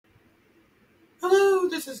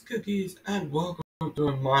this is Cookies, and welcome to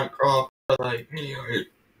a Minecraft video.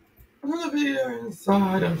 Another video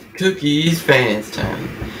inside of Cookies Fans Time.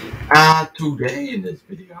 Today in this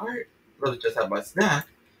video, let's just have my snack.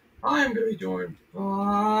 I am going to be joined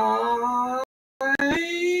by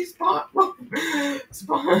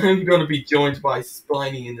I'm going to be joined by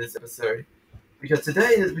Spiny in this episode, because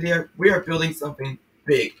today in this video we are building something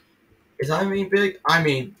big. I mean big? I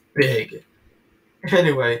mean big.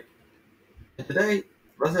 Anyway. Today,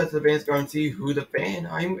 let's head to the band's garden and see who the fan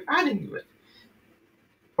I'm adding to it.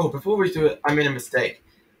 Oh, before we do it, I made a mistake.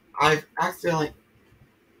 I've accidentally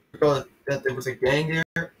forgot that there was a gang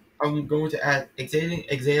there. I'm going to add Xavier,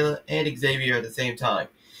 Exala, and Xavier at the same time,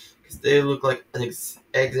 because they look like an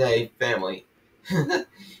Exa family.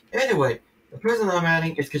 Anyway, the person I'm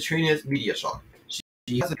adding is Katrina's Media Shock. She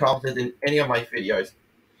hasn't commented in any of my videos,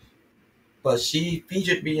 but she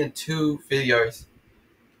featured me in 2 videos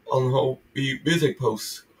on the music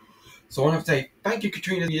posts. So I want to say thank you,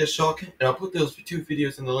 Katrina Media Shock, and I'll put those 2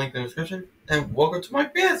 videos in the link in the description. And welcome to my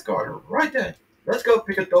band's garden right there. Let's go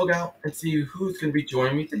pick a dog out and see who's going to be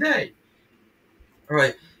joining me today.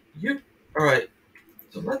 Alright,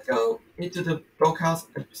 so let's go into the doghouse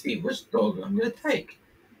and see which dog I'm going to take.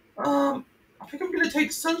 I think I'm going to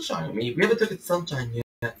take Sunshine with me. We haven't taken Sunshine yet.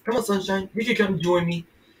 Come on, Sunshine, you can come join me,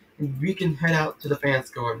 and we can head out to the fans'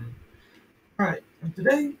 garden. Alright, and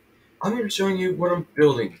today, I'm going to be showing you what I'm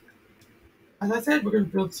building. As I said, we're going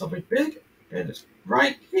to build something big, and it's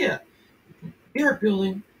right here. We are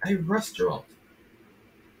building a restaurant.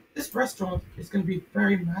 This restaurant is going to be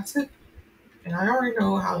very massive, and I already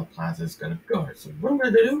know how the plaza is going to go. So what I'm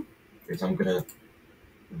going to do is I'm going to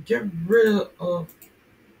get rid of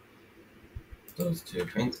those 2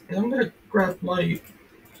 things, and I'm going to grab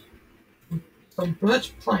some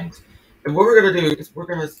birch planks. And what we're going to do is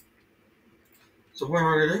so what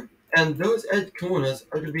we're going to do, and those edge corners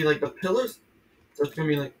are going to be like the pillars. So it's going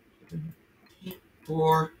to be like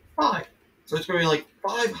 4, 5. So it's going to be like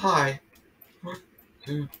 5 high. 1,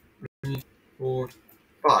 2, 3, 4,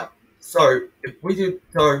 5. So if we do,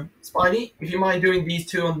 Spiny, if you mind doing these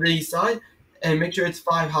 2 on the side, and make sure it's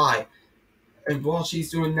 5 high. And while she's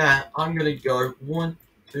doing that, I'm going to go 1,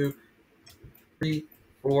 2, 3,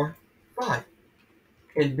 4, 5.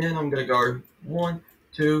 And then I'm going to go 1,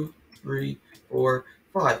 2, 3, 4,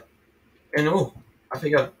 5. And oh, I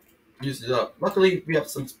think I've used it up. Luckily, we have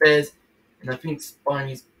some spares, and I think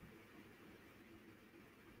Spiny's.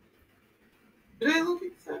 Do they look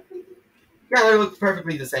exactly? Yeah, they look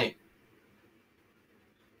perfectly the same.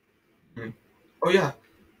 Oh yeah,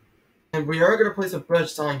 and we are gonna place a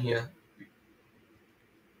birch sign here.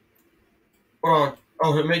 Hold on.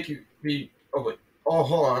 Oh, he'll make you be. Oh wait. Oh,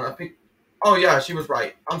 hold on. I think. Oh yeah, she was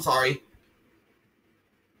right. I'm sorry.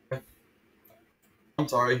 I'm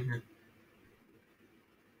sorry.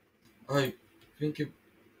 I think it.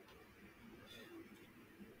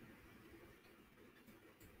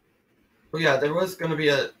 Oh yeah, there was gonna be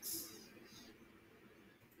a.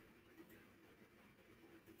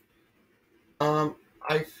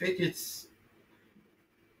 I think it's.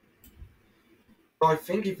 So I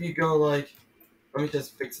think if you go like, let me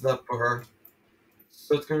just fix it up for her.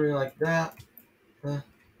 So it's gonna be like that.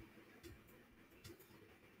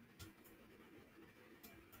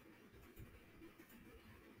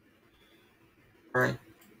 Alright.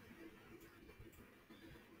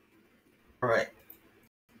 Alright.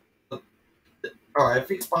 Alright, I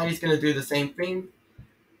think Spiny's gonna do the same thing.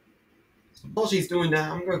 So while she's doing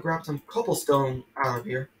that, I'm gonna grab some cobblestone out of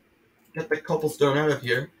here. Get the cobblestone out of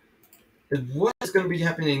here. And what is gonna be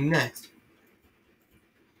happening next?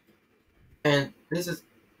 And this is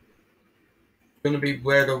gonna be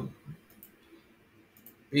where the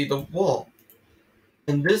wall.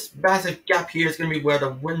 And this massive gap here is gonna be where the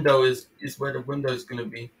window is where the window is gonna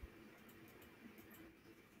be.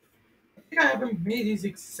 I think I haven't made these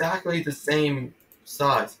exactly the same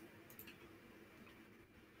size.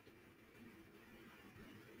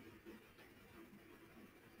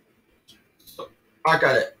 So I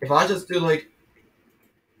got it. If I just do like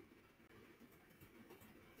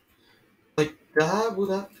that, will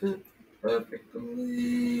that fit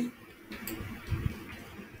perfectly?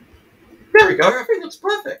 There we go. Everything looks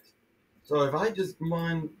perfect. So if I just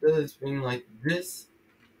mind this being like this.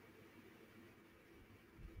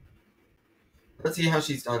 Let's see how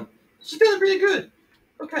she's done. She's done pretty good.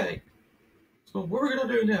 Okay. So what we're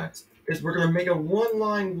gonna do next is we're gonna make a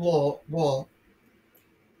 1-line wall.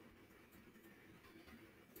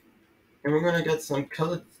 And we're gonna get some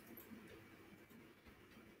colored.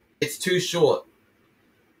 It's too short.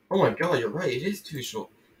 Oh my god, you're right, it is too short.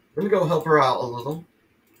 Let me go help her out a little.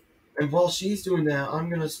 And while she's doing that, I'm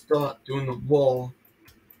gonna start doing the wall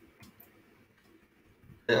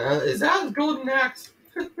Is that a golden axe?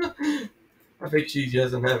 I think she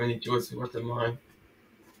doesn't have any choice what to mine.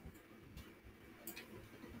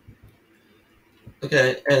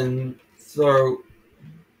 Okay, and so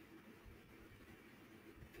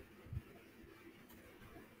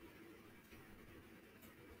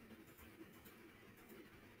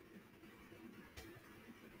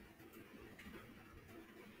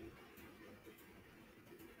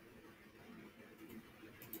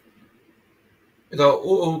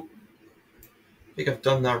oh, I think I've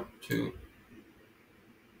done that too.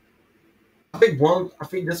 I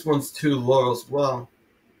think this one's too low as well.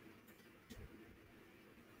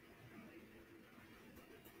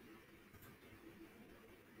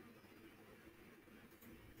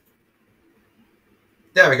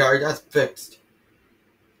 There we go, that's fixed.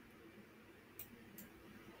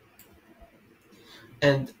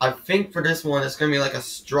 And I think for this one, it's gonna be like a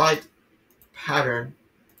striped pattern.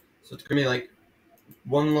 So it's gonna be like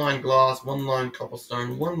one line gloss, one line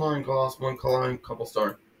cobblestone, one line gloss, one line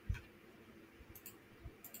cobblestone.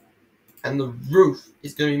 And the roof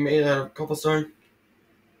is gonna be made out of cobblestone.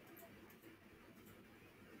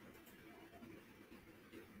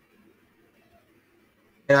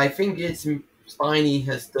 And I think it's Spiny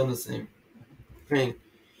has done the same thing.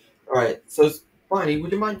 Alright, so Spiny,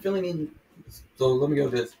 would you mind filling in? So let me go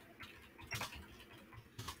with this.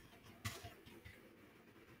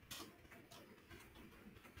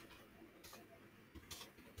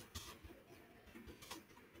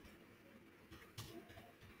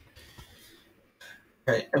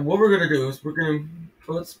 Alright, and what we're gonna do is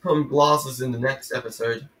let's put glosses in the next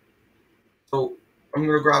episode. So I'm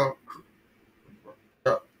gonna grab.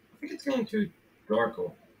 I think it's getting too dark.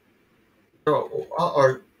 So,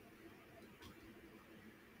 or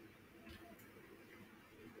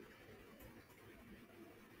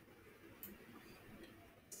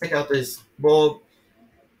take out this bulb.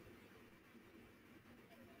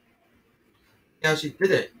 Yeah, she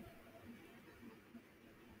did it.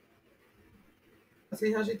 Let's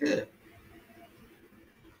see how she did it.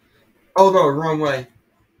 Oh no, wrong way.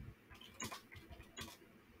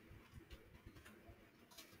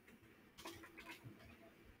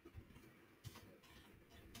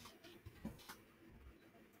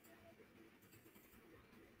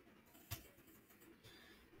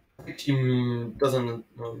 I think she doesn't.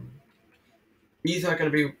 These are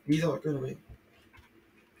gonna be. These are gonna be.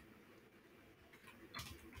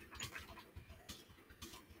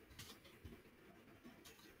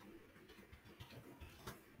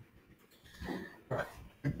 Alright.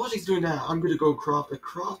 While she's doing that, I'm gonna go craft a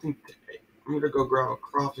crafting. I'm gonna go grab a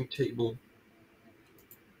crafting table.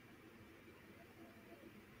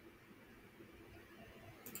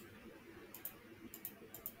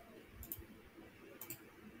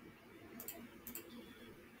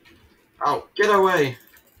 Oh, get away!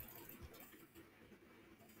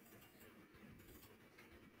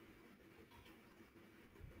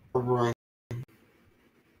 Alright.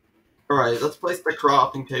 Alright, let's place the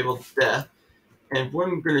crafting table there. And what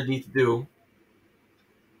I'm gonna need to do.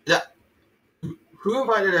 Yeah. Who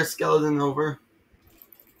invited our skeleton over?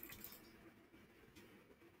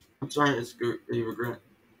 I'm trying to screw you regret.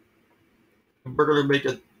 We're gonna make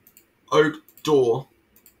an oak door.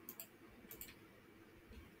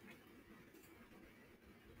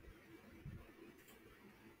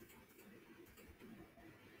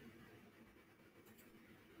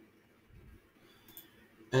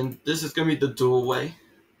 And this is gonna be the doorway.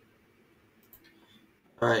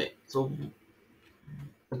 Alright, so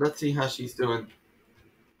let's see how she's doing.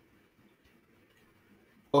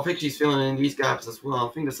 Well, I think she's filling in these gaps as well.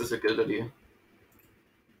 I think this is a good idea.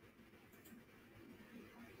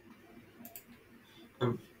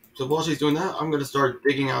 So while she's doing that, I'm gonna start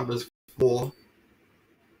digging out this floor.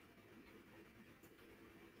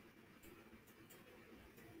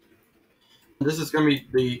 This is gonna be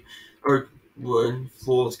the oak wood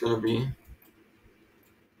floor. It's gonna be.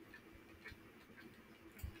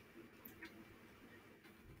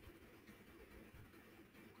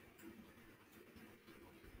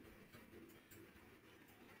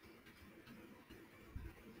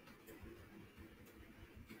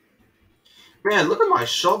 Man, look at my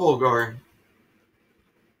shovel guard.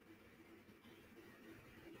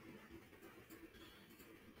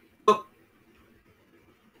 Look.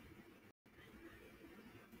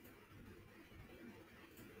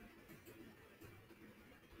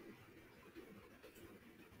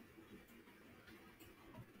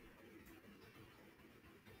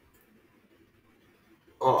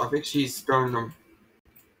 Oh, I think she's throwing them.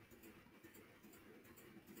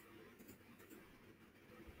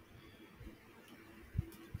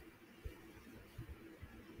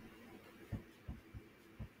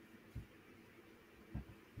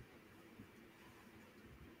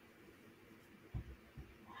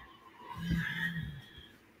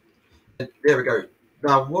 There we go.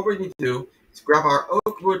 Now what we need to do is grab our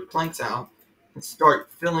oak wood planks out and start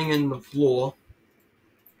filling in the floor.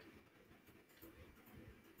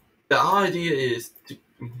 The idea is to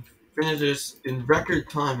finish this in record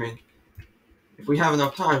timing. If we have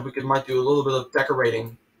enough time, we might do a little bit of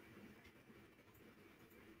decorating.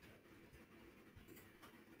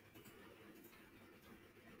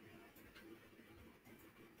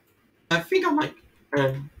 I think I might.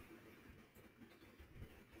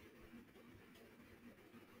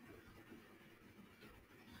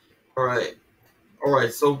 Alright.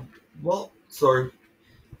 Alright, so, well, sorry.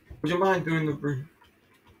 Would you mind doing the...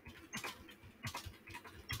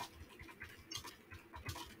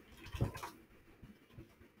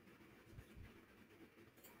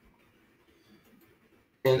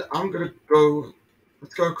 And I'm gonna go...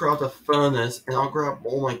 Let's go craft a furnace, and I'll grab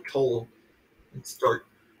all my coal and start.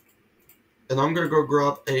 And I'm gonna go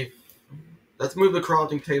grab a... Let's move the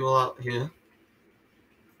crafting table out here.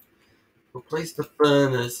 Replace the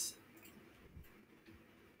furnace.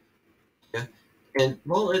 Yeah. And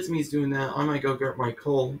while it's me's doing that, I might go grab my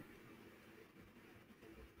coal.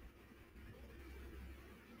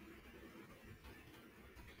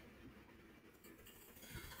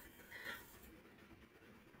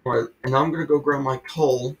 Alright, and I'm gonna go grab my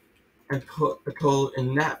coal and put the coal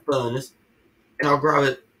in that furnace, and I'll grab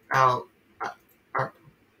it out.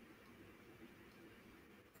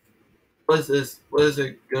 What is this? What is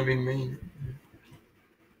it gonna be mean?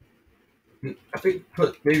 I think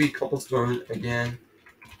put maybe cobblestone again.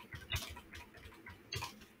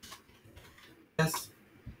 Yes.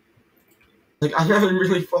 Like I haven't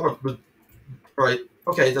really thought of the right.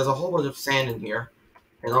 Okay, there's a whole bunch of sand in here,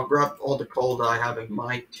 and I'll grab all the coal that I have in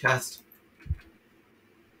my chest.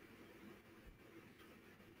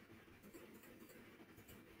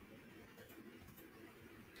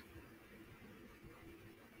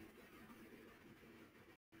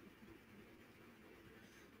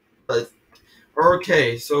 But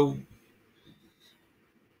okay, so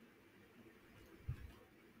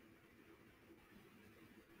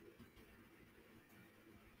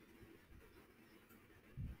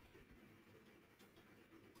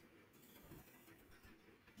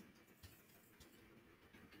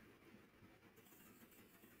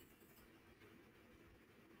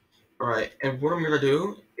alright, and what I'm gonna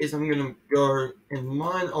do is I'm gonna go and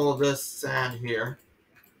mine all this sand here.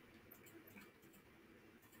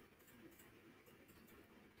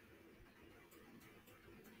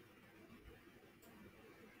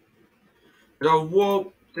 No,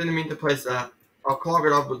 whoa, didn't mean to place that. I'll clog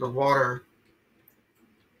it up with the water.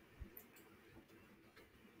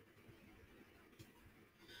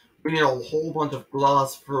 We need a whole bunch of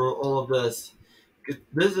glass for all of this.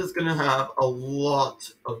 This is gonna have a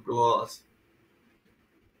lot of glass.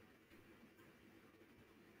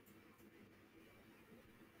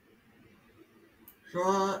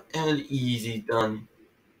 Short and easy done.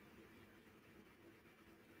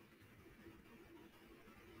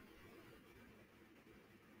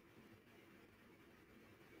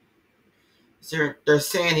 There's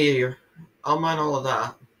sand here. I'll mine all of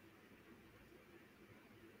that.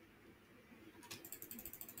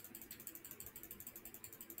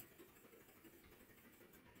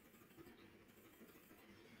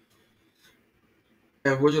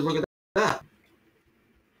 And would you look at that?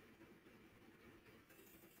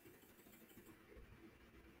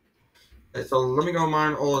 Okay, so let me go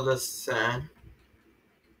mine all of this sand.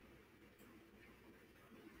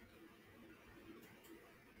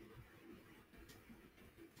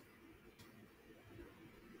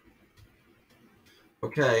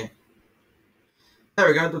 Okay. There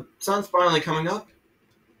we go. The sun's finally coming up.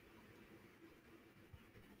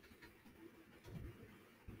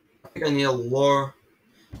 I think I need a lure.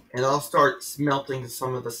 And I'll start smelting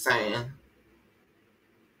some of the sand.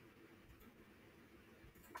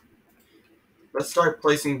 Let's start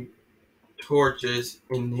placing torches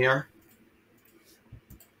in here.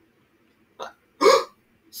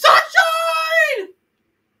 Sunshine!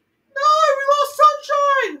 No, we lost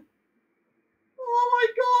sunshine! Oh my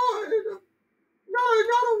god! No,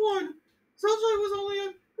 another one! Sunshine was only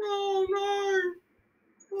a... Oh no!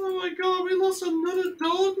 Oh my god, we lost another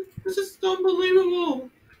dog? This is unbelievable!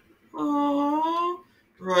 Aww.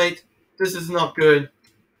 Right, this is not good.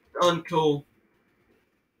 Uncool.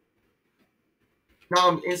 Now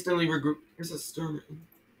I'm instantly This is stern.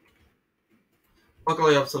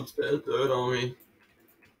 Luckily I have some spare dirt on me.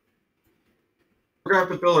 We're gonna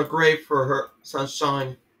have to build a grave for her,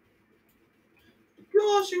 Sunshine.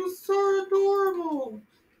 Gosh, she was so adorable.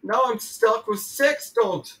 Now I'm stuck with 6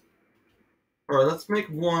 dogs. Alright, let's make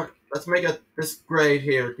this grave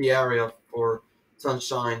here, the area for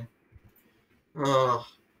Sunshine. Ugh,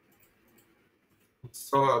 I'm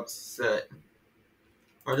so upset.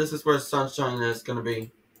 Alright, this is where sunshine is gonna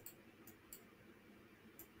be.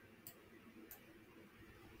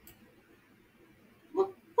 Wait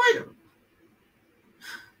a minute.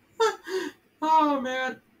 Oh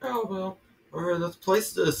man. Oh well. Alright, let's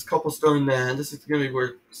place this cobblestone there. This is gonna be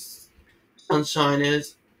where sunshine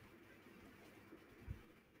is.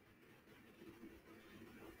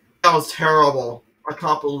 That was terrible. I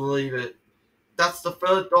can't believe it. That's the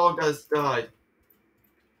third dog that's died.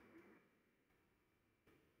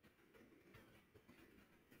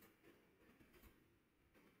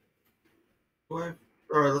 Alright,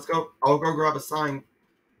 let's go. I'll go grab a sign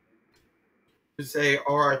to say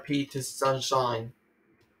RIP to Sunshine.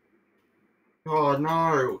 Oh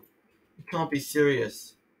no. You can't be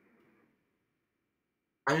serious.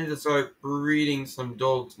 I need to start breeding some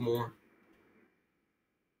dogs more.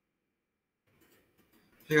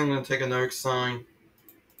 I think I'm gonna take another sign.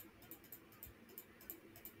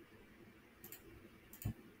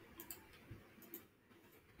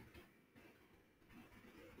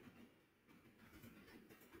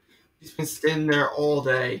 He's been sitting there all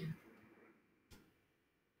day.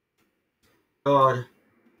 God,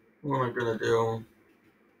 what am I gonna do?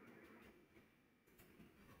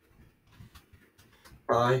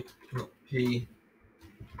 RIP.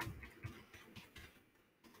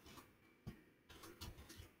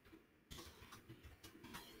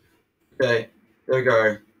 Okay, there we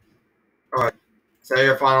go. Alright, say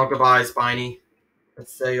your final goodbye, Spiny.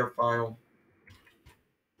 Let's say your final.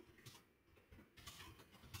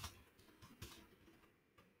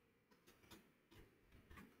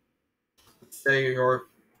 Let's say your.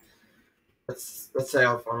 Let's say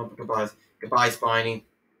our final goodbyes. Goodbye, Spiny.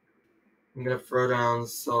 I'm gonna throw down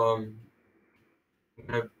some. I'm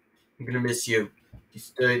gonna, I'm gonna miss you. You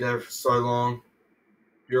stayed there for so long.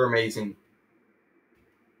 You're amazing.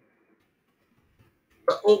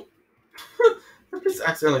 Oh, I just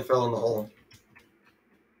accidentally fell in the hole.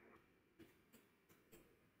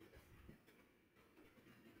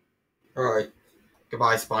 Alright,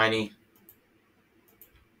 goodbye, Spiny.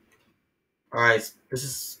 Alright, this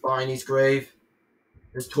is Spiny's grave.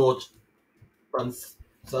 This torch runs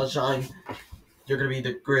sunshine. You're gonna be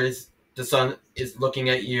the greatest. The sun is looking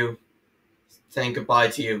at you, saying goodbye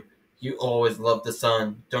to you. You always love the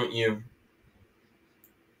sun, don't you?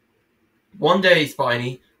 One day,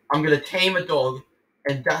 Spiny, I'm gonna tame a dog,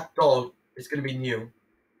 and that dog is gonna be new.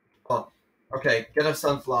 Oh, okay, get a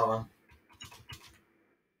sunflower.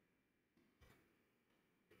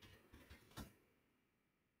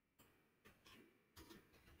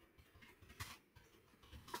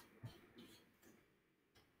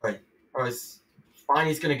 Alright,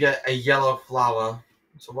 Spiny's gonna get a yellow flower.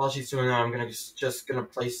 So while she's doing that, I'm just gonna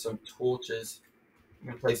place some torches. I'm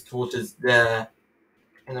gonna place torches there,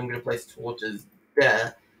 and I'm gonna place torches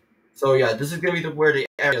there. So yeah, this is gonna be where the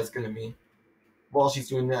area is gonna be. While she's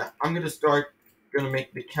doing that, I'm gonna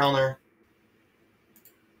make the counter,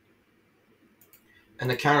 and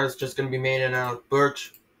the counter is just gonna be made out of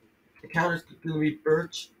birch. The counter is gonna be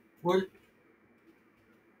birch wood.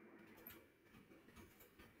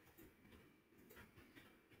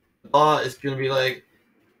 The bar is gonna be like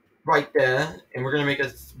right there, and we're gonna make a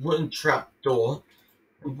wooden trap door.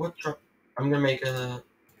 And what trap? I'm gonna make a.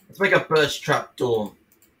 Let's make a birch trap door.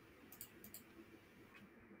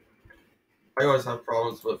 I always have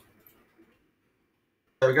problems with.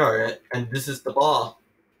 There we go, and this is the bar.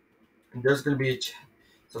 And there's gonna be a.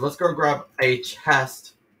 So let's go grab a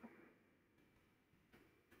chest.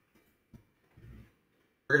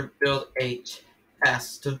 We're gonna build a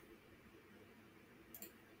chest.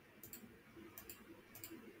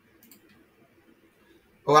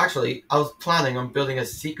 Oh, actually, I was planning on building a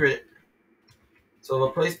secret. So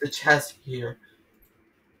we'll place the chest here.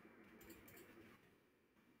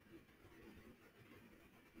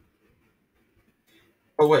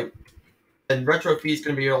 Oh wait, and Retro Fee is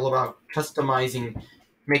gonna be all about customizing,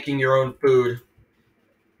 making your own food.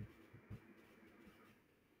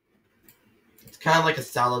 It's kind of like a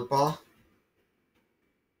salad bar.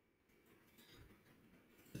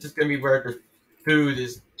 It's just gonna be where the food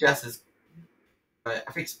is just as.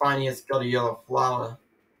 I think Spiny has got a yellow flower.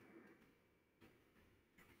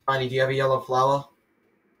 Spiny, do you have a yellow flower?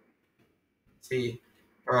 Let's see.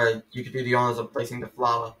 Alright, you can do the honors of placing the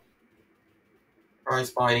flower. Alright,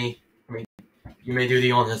 Spiny. I mean, you may do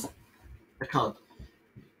the honors. I can't.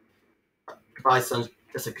 Goodbye, sun.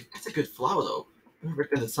 That's a good flower though. Right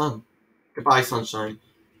in the sun. Goodbye, sunshine.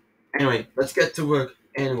 Anyway, let's get to work.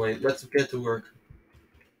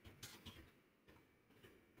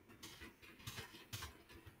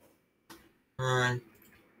 Alright.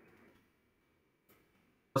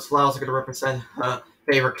 Those flowers are going to represent her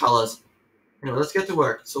favorite colors. Anyway, let's get to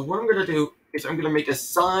work. So what I'm going to do is I'm going to make a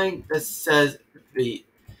sign that says V.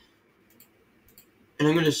 And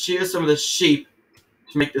I'm going to shear some of the sheep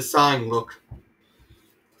to make the sign look.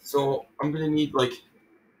 So I'm going to need like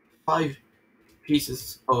 5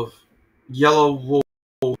 pieces of yellow wool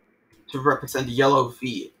to represent the yellow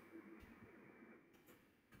V.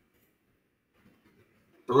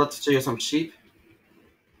 So let's shear some sheep.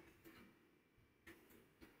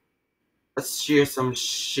 Let's shear some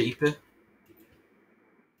sheep.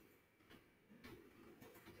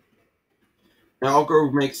 Now I'll go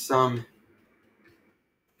make some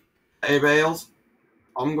hay bales.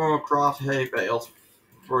 I'm going to craft hay bales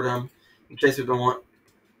for them in case we don't want.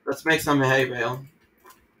 Let's make some hay bale.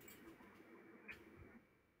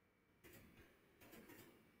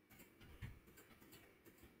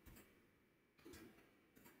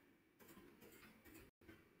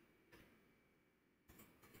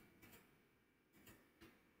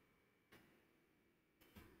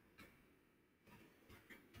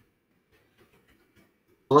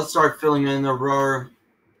 Let's start filling in the row.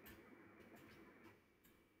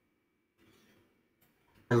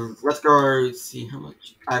 And let's go see how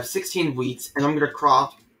much. I have 16 wheats, and I'm going to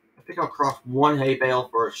craft. I think I'll craft 1 hay bale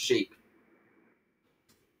for a sheep.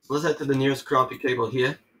 So let's head to the nearest crafting table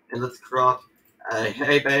here, and let's craft a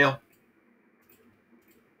hay bale.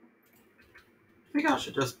 I think I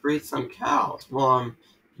should just breed some cows while I'm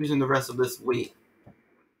using the rest of this wheat.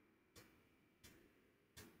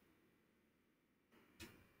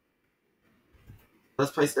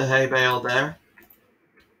 Let's place the hay bale there.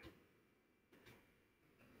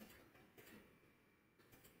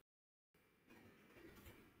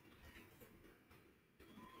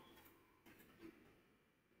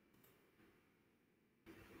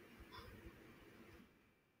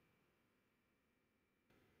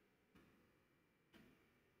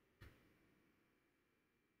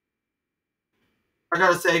 I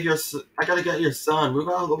gotta save your. I gotta get your son. Move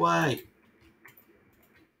out of the way.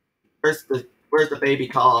 Where's the baby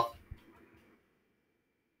calf?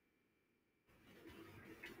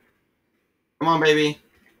 Come on, baby.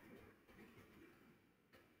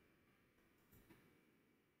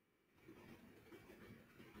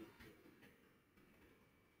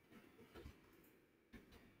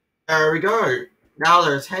 There we go. Now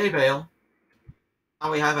there's hay bale.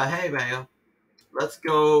 Now we have a hay bale. Let's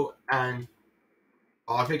go and.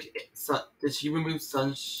 Oh, I think. Did she remove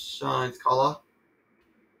Sunshine's collar?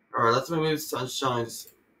 Alright, let's remove Sunshine's.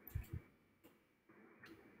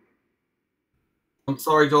 I'm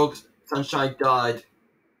sorry, dog. Sunshine died.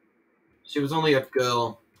 She was only a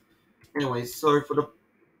girl. Anyway, sorry for the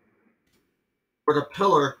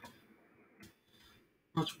pillar.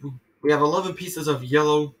 We have 11 pieces of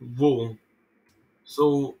yellow wool.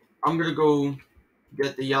 So I'm gonna go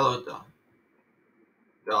get the yellow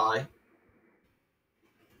dye.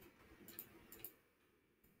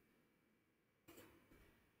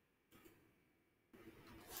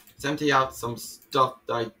 Let's empty out some stuff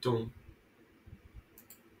that I don't.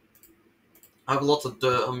 I have lots of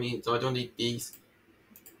dirt on me, so I don't need these.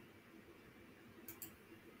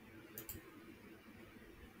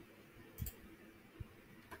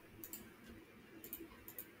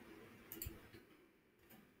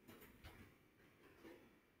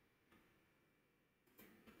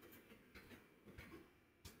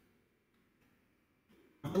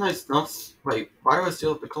 Nice nuts. Wait, why do I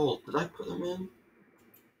still have the coal? Did I put them in?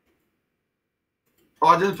 Oh,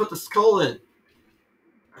 I didn't put the skull in.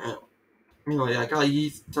 Anyway, I gotta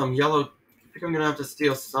use some yellow. I think I'm gonna have to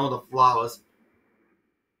steal some of the flowers.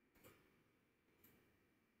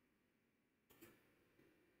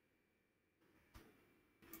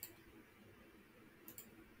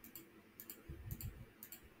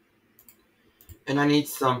 And I need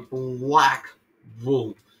some black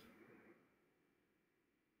wool.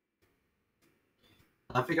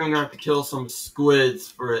 I think I'm gonna have to kill some squids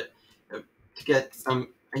for it to get some.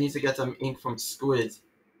 I need to get some ink from squids.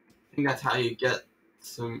 I think that's how you get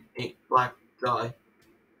some ink, black dye.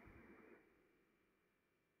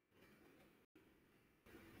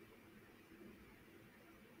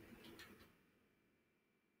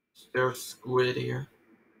 There's squid here.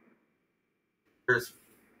 There's.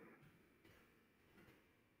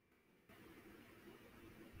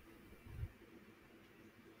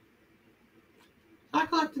 I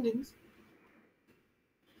collected things.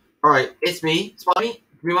 Alright, it's me, Spotty.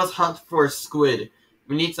 We must hunt for a squid.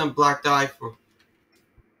 We need some black dye for.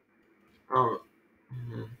 Oh.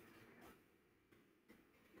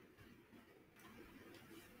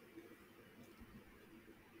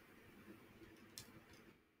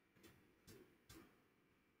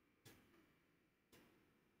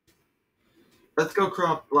 Let's go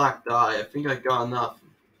craft black dye. I think I got enough.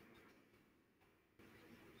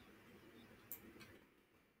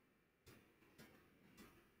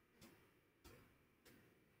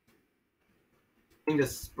 I think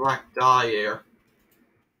this is black dye here.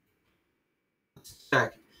 Let's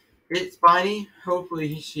check. It's Spiny.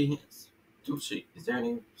 Hopefully she is. Is there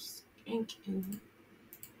any ink in?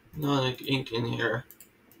 Not like ink in here.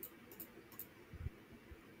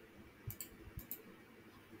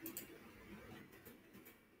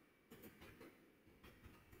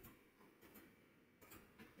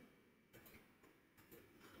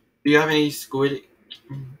 Do you have any squid?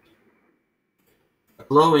 A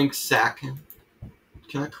glowing sack.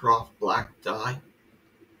 Can I craft black dye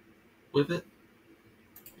with it?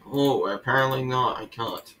 Oh, apparently not. I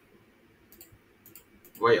can't.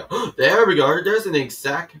 Wait. There we go. There's an ink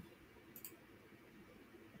sack.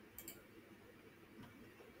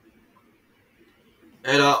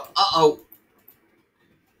 And oh.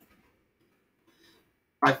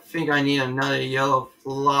 I think I need another yellow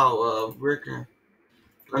flower.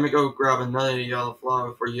 Let me go grab another yellow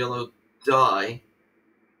flower for yellow dye.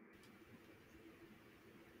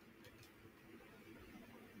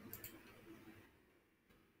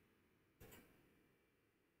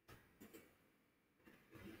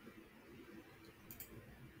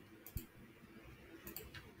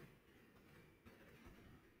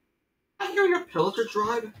 I'm hearing a pillager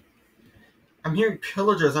drive. I'm hearing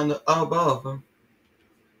pillagers on the above.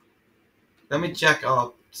 Let me check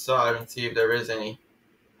outside and see if there is any.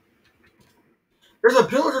 There's a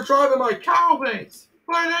pillager driving my cow base.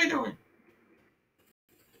 What are they doing?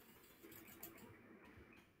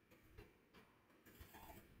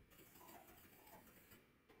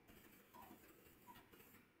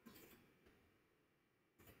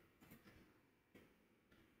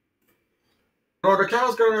 Oh, the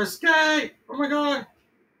cow's gonna escape! Oh my god!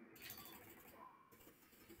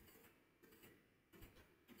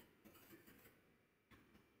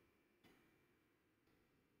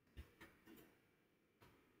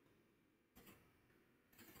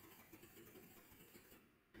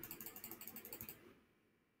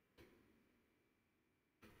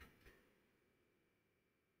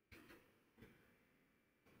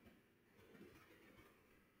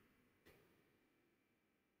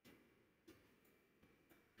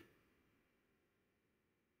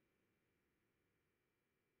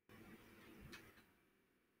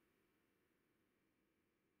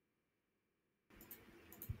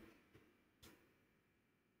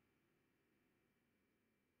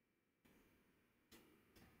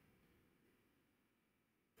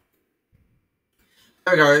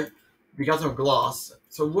 There we go. We got some gloss.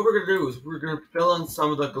 So what we're gonna do is we're gonna fill in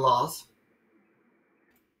some of the gloss.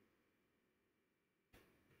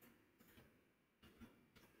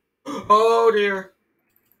 Oh dear.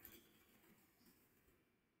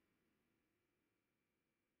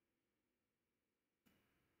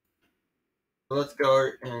 Let's go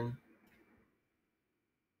and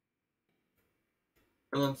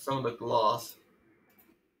fill in some of the gloss.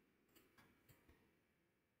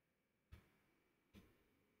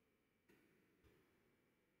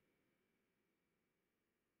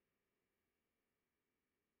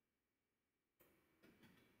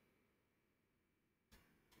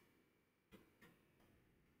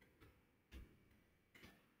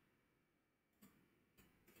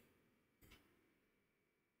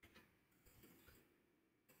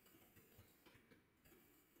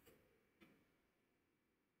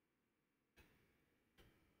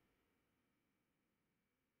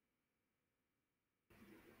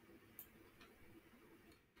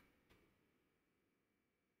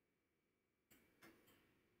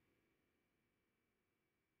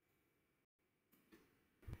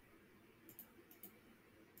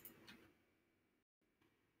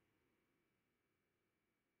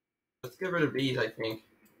 Let's get rid of these, I think.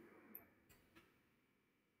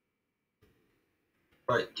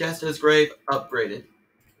 Right, Chester's grave upgraded.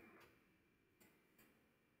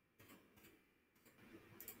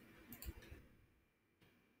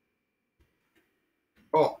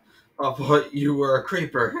 Oh, I thought you were a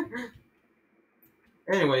creeper.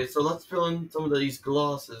 Anyway, so let's fill in some of these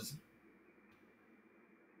glosses.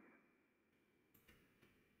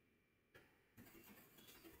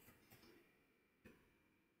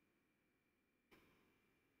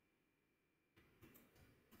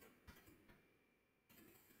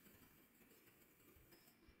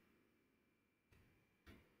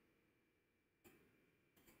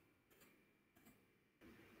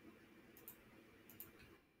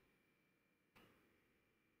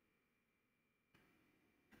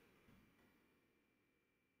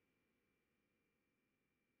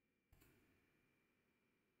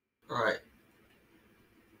 Alright.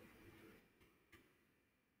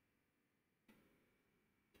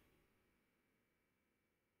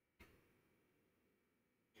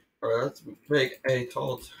 Alright, let's make a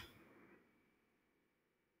tall.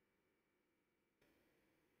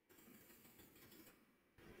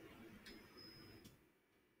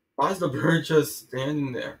 Why is the bird just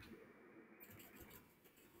standing there?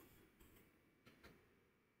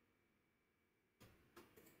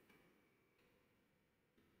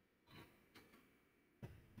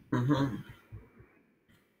 Mm-hmm.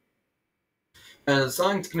 And the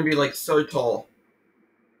sign's gonna be like so tall.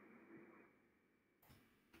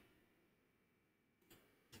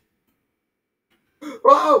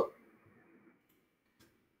 Whoa!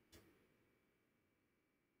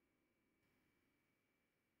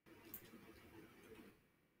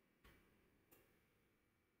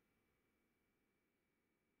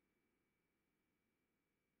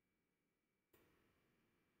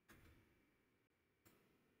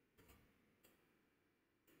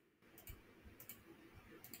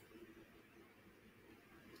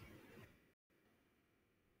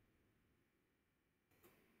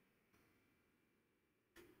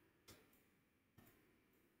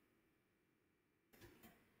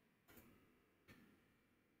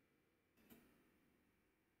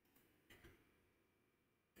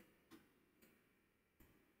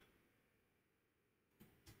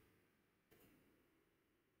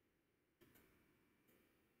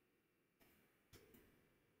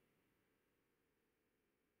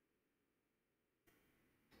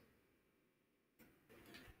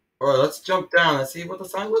 Alright, let's jump down and see what the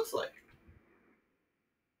sign looks like.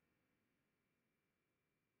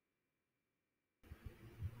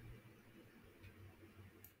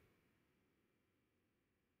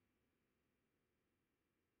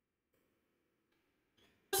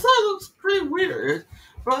 The sign looks pretty weird,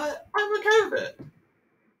 but I'm okay with it.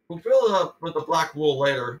 We'll fill it up with the black wool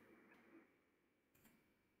later.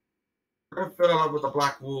 We're gonna fill it up with the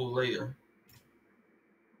black wool later.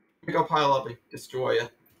 We go pile up and destroy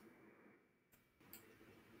it.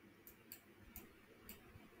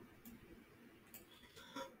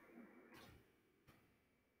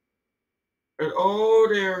 And oh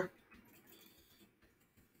dear.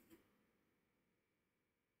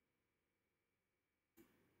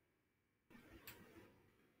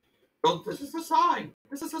 Oh, this is a sign.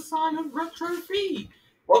 This is a sign of Retro V.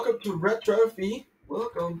 Welcome to Retro V.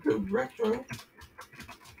 Welcome to Retro.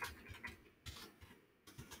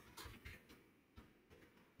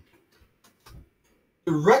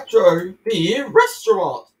 The Retro V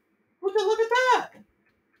restaurant. Would you look at that?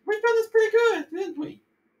 We done this pretty good, didn't we?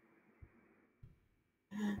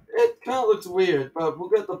 It kind of looks weird, but we'll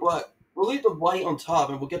get the black. We'll leave the white on top,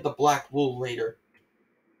 and we'll get the black wool later.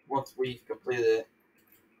 Once we've completed it.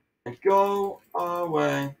 And go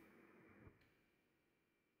away.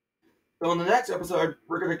 So in the next episode,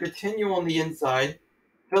 we're going to continue on the inside,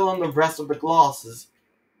 fill in the rest of the glosses,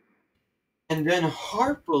 and then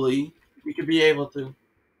hopefully we could be able to,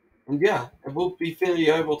 and yeah, and we'll be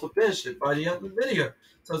able to finish it by the end of the video.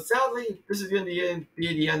 So sadly, this is going to be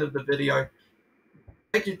the end of the video.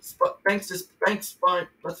 Thank you, let's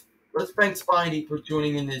thank Spiny for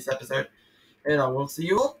tuning in this episode, and I will see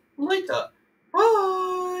you all later.